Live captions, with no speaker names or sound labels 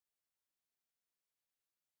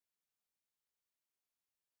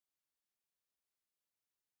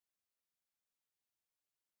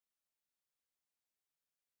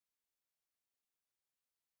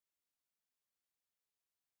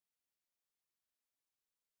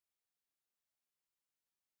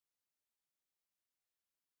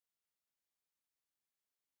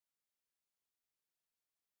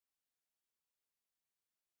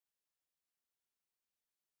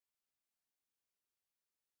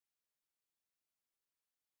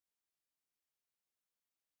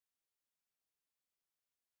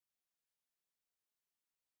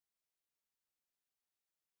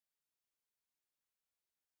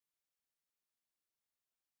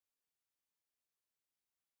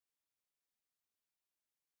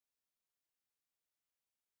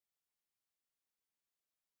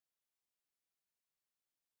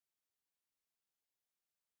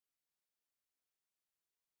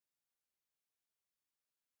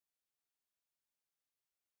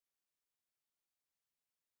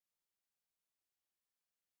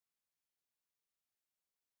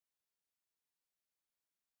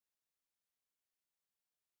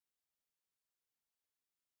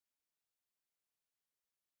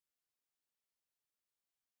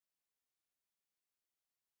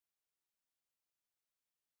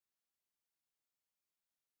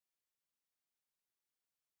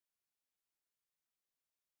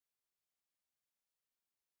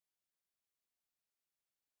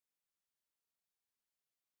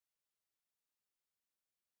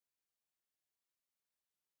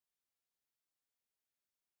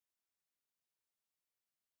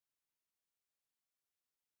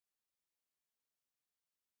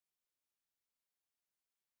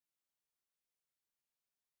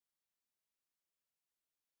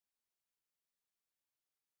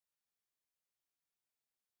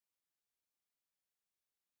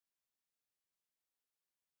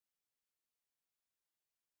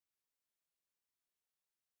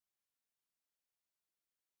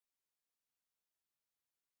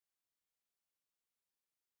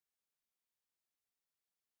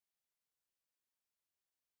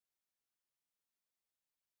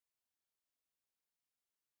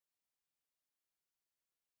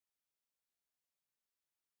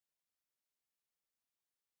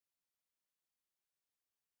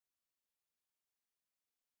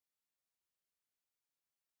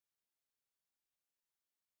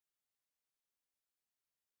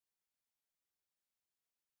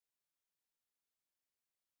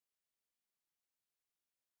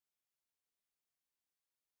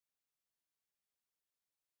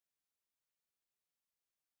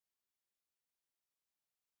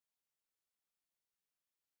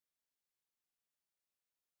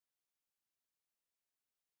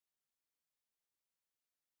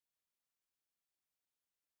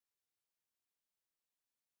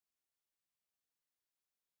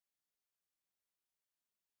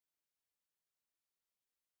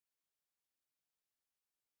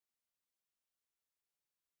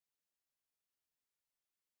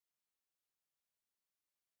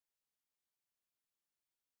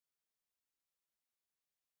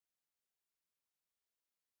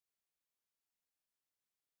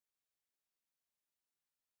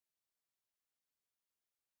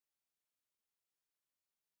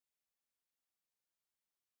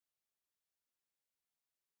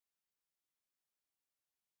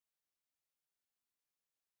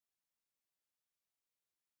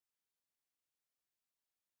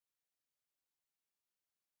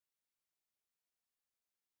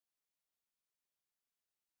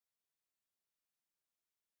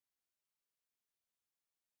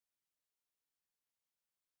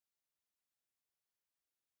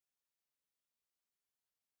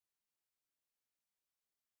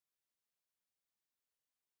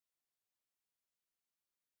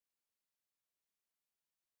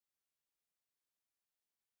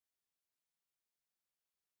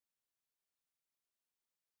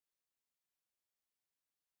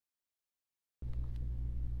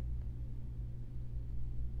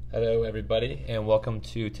Hello, everybody, and welcome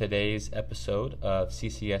to today's episode of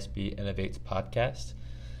CCSB Innovates Podcast.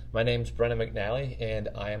 My name is Brennan McNally, and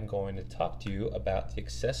I am going to talk to you about the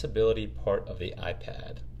accessibility part of the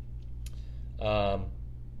iPad. I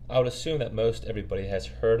would assume that most everybody has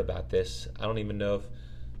heard about this. I don't even know if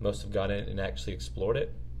most have gone in and actually explored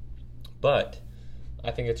it, but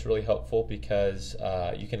I think it's really helpful because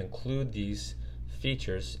you can include these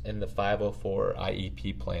features in the 504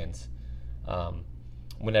 IEP plans.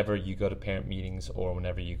 Whenever you go to parent meetings or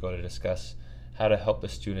whenever you go to discuss how to help the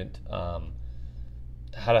student, learning.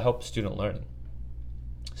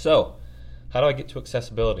 So, how do I get to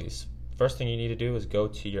accessibilities? First thing you need to do is go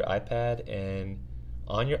to your iPad, and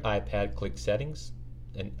on your iPad, click Settings,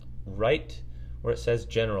 and right where it says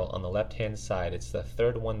General on the left-hand side, it's the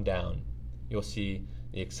third one down, you'll see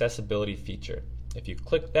the accessibility feature. If you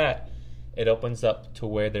click that, it opens up to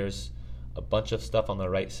where there's a bunch of stuff on the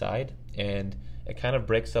right side, and it kind of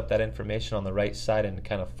breaks up that information on the right side into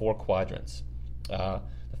kind of four quadrants. The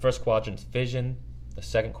first quadrant is vision, the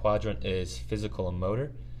second quadrant is physical and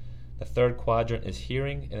motor, the third quadrant is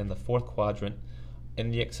hearing, and then the fourth quadrant in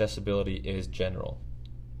the accessibility is general.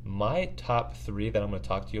 My top three that I'm going to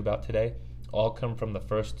talk to you about today all come from the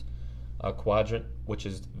first quadrant, which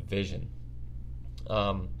is vision.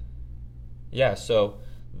 So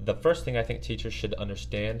the first thing I think teachers should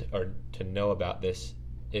understand or to know about this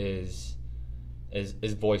is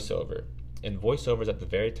VoiceOver. And VoiceOver is at the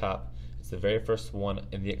very top. It's the very first one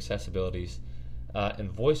in the accessibilities. And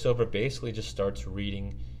VoiceOver basically just starts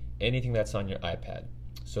reading anything that's on your iPad.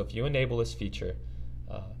 So if you enable this feature,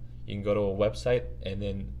 you can go to a website and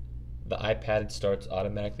then the iPad starts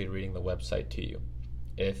automatically reading the website to you.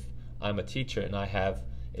 If I'm a teacher and I have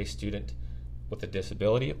a student with a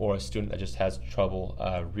disability or a student that just has trouble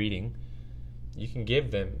reading, you can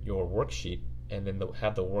give them your worksheet and then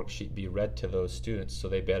have the worksheet be read to those students so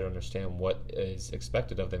they better understand what is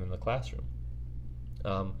expected of them in the classroom.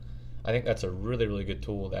 I think that's a really, really good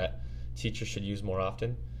tool that teachers should use more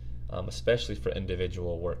often, especially for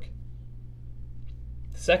individual work.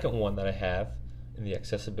 The second one that I have in the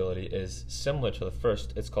accessibility is similar to the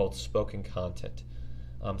first. It's called spoken content.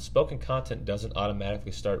 Spoken content doesn't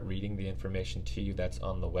automatically start reading the information to you that's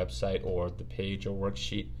on the website or the page or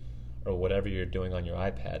worksheet or whatever you're doing on your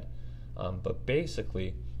iPad. But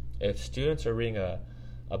basically, if students are reading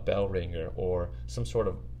a bell ringer or some sort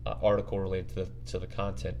of article related to the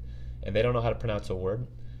content and they don't know how to pronounce a word,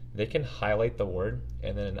 they can highlight the word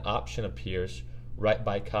and then an option appears right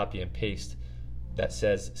by copy and paste that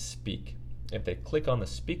says speak. If they click on the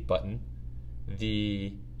speak button,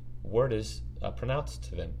 the word is pronounced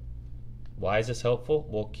to them. Why is this helpful?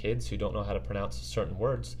 Well, kids who don't know how to pronounce certain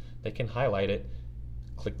words, they can highlight it,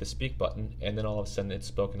 click the speak button, and then all of a sudden it's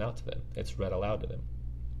spoken out to them. It's read aloud to them.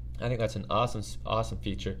 I think that's an awesome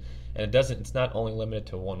feature, and it's not only limited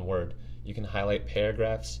to one word. You can highlight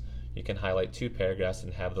paragraphs, you can highlight two paragraphs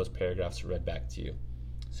and have those paragraphs read back to you.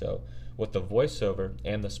 So with the VoiceOver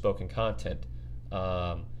and the spoken content,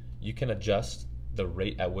 you can adjust the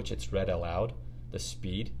rate at which it's read aloud, the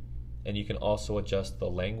speed, and you can also adjust the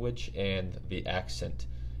language and the accent,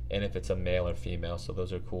 and if it's a male or female. So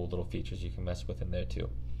those are cool little features you can mess with in there too.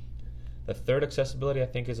 The third accessibility I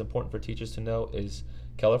think is important for teachers to know is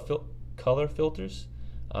color filters.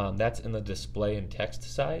 That's in the display and text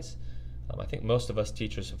size. I think most of us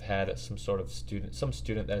teachers have had some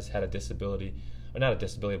student that has had a disability, or not a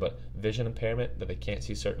disability, but vision impairment that they can't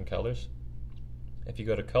see certain colors. If you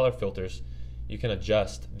go to color filters, you can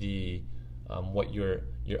adjust the what your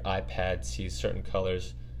iPad sees certain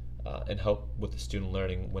colors and help with the student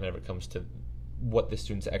learning whenever it comes to what the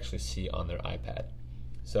students actually see on their iPad.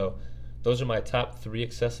 So those are my top three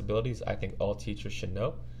accessibilities I think all teachers should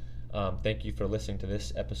know. Thank you for listening to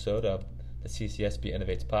this episode of the CCSB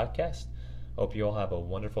Innovates podcast. Hope you all have a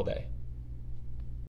wonderful day.